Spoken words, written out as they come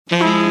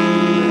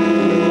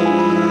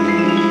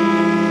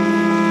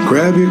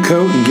grab your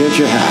coat and get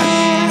your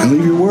hat, and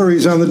leave your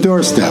worries on the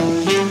doorstep.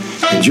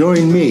 And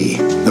join me,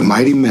 the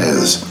mighty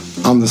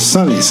MEZ, on the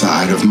sunny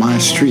side of my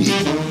street.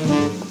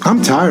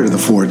 I'm tired of the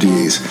 4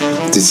 Ds,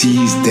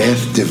 disease,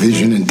 death,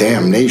 division, and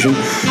damnation.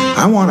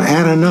 I want to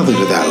add another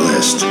to that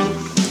list.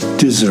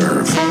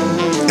 Deserve.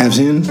 As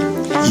in,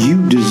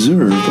 you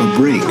deserve a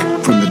break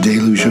from the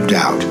deluge of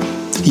doubt.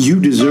 You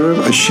deserve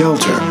a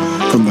shelter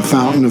from the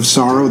fountain of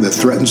sorrow that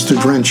threatens to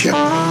drench you,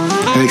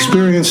 and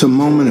experience a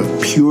moment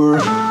of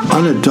pure,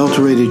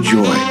 unadulterated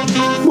joy,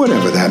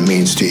 whatever that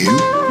means to you.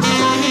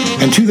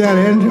 And to that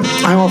end,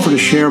 I offer to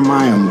share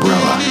my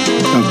umbrella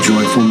of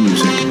joyful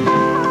music,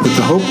 with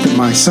the hope that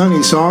my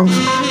sunny songs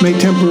may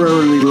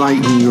temporarily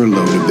lighten your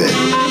load a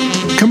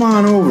bit. Come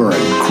on over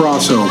and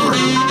cross over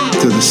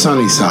to the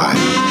sunny side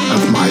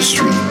of my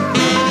street.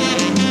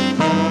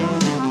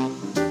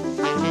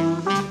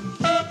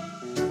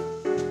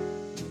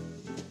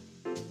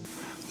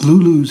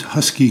 Lulu's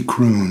husky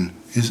croon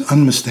is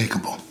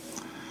unmistakable.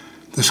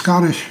 The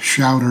Scottish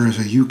shouter is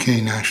a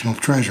UK national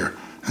treasure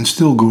and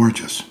still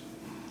gorgeous.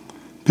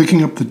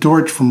 Picking up the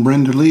torch from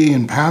Brenda Lee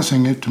and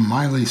passing it to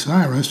Miley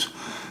Cyrus,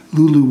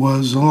 Lulu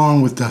was,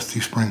 along with Dusty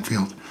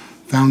Springfield,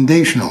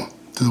 foundational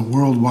to the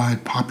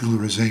worldwide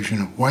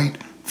popularization of white,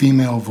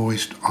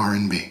 female-voiced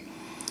R&B.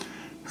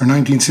 Her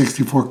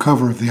 1964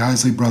 cover of the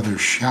Isley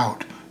brothers'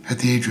 Shout at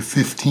the age of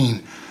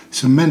 15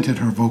 cemented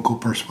her vocal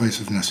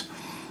persuasiveness,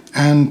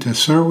 and To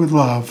Sir With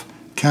Love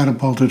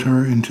catapulted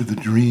her into the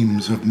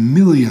dreams of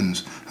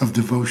millions of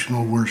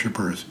devotional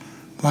worshipers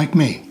like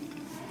me.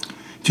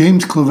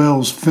 James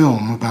Clavell's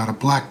film about a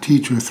black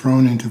teacher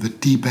thrown into the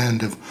deep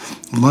end of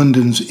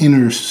London's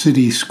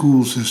inner-city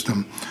school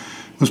system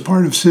was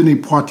part of Sidney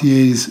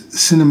Poitier's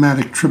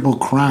cinematic Triple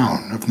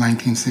Crown of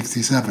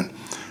 1967,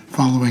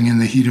 following In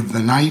the Heat of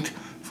the Night,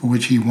 for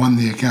which he won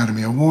the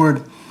Academy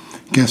Award,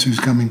 Guess Who's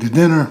Coming to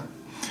Dinner.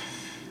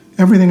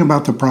 Everything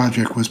about the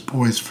project was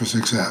poised for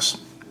success,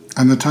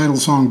 and the title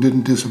song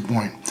didn't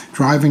disappoint,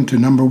 driving to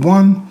number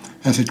 1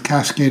 as it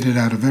cascaded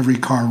out of every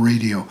car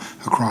radio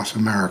across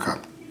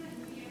America.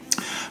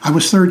 I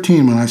was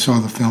 13 when I saw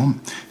the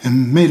film,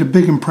 and made a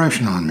big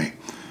impression on me.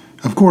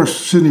 Of course,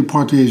 Sidney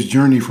Poitier's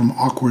journey from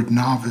awkward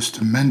novice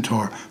to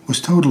mentor was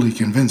totally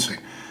convincing,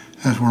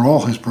 as were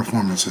all his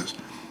performances.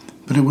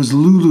 But it was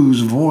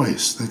Lulu's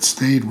voice that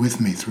stayed with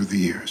me through the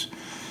years.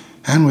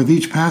 And with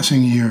each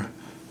passing year,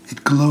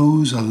 it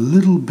glows a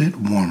little bit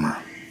warmer.